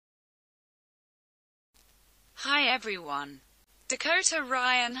Hi everyone. Dakota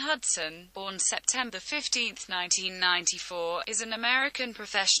Ryan Hudson, born September 15, 1994, is an American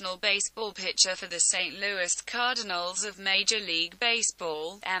professional baseball pitcher for the St. Louis Cardinals of Major League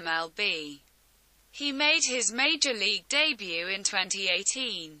Baseball, MLB. He made his Major League debut in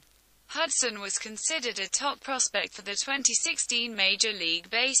 2018. Hudson was considered a top prospect for the 2016 Major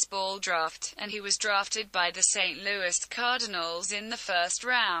League Baseball draft, and he was drafted by the St. Louis Cardinals in the first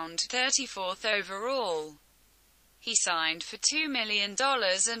round, 34th overall. He signed for $2 million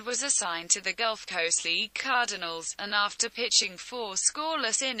and was assigned to the Gulf Coast League Cardinals, and after pitching 4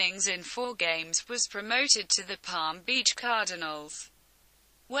 scoreless innings in 4 games, was promoted to the Palm Beach Cardinals,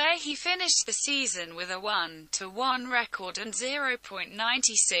 where he finished the season with a 1-1 record and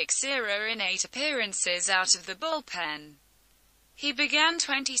 0.96 ERA in 8 appearances out of the bullpen. He began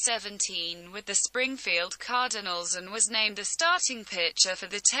 2017 with the Springfield Cardinals and was named the starting pitcher for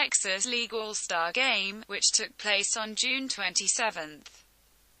the Texas League All-Star Game, which took place on June 27.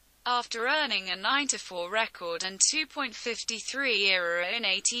 After earning a 9-4 record and 2.53 ERA in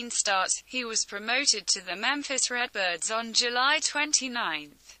 18 starts, he was promoted to the Memphis Redbirds on July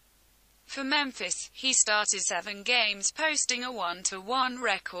 29. For Memphis, he started 7 games, posting a 1-1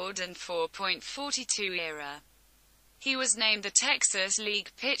 record and 4.42 ERA. He was named the Texas League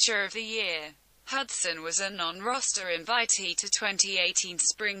Pitcher of the Year. Hudson was a non-roster invitee to 2018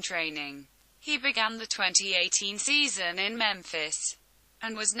 spring training. He began the 2018 season in Memphis,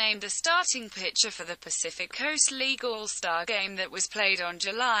 and was named the starting pitcher for the Pacific Coast League All-Star Game that was played on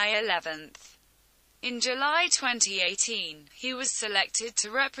July 11. In July 2018, he was selected to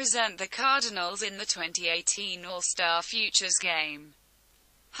represent the Cardinals in the 2018 All-Star Futures Game.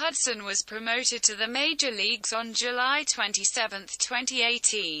 Hudson was promoted to the major leagues on July 27,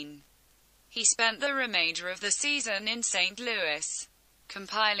 2018. He spent the remainder of the season in St. Louis,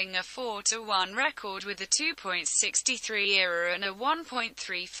 compiling a 4-1 record with a 2.63 ERA and a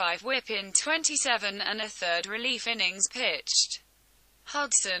 1.35 WHIP in 27 1/3 relief innings pitched.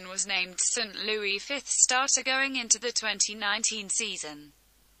 Hudson was named St. Louis' 5th starter going into the 2019 season.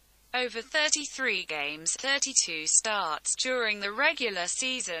 Over 33 games, 32 starts, during the regular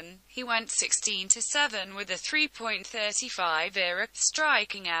season, he went 16-7 with a 3.35 ERA,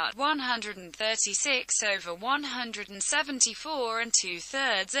 striking out 136 over 174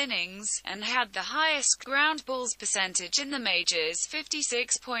 2/3 innings, and had the highest ground balls percentage in the majors,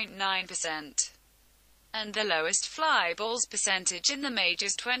 56.9%, and the lowest fly balls percentage in the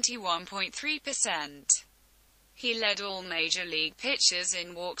majors, 21.3%. He led all Major League pitchers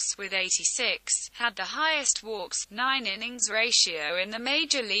in walks with 86, had the highest walks, 9 innings ratio in the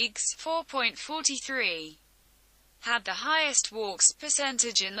Major Leagues, 4.43, had the highest walks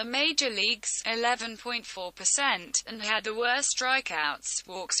percentage in the Major Leagues, 11.4%, and had the worst strikeouts,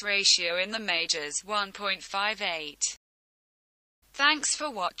 walks ratio in the majors, 1.58. Thanks for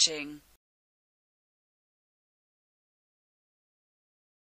watching.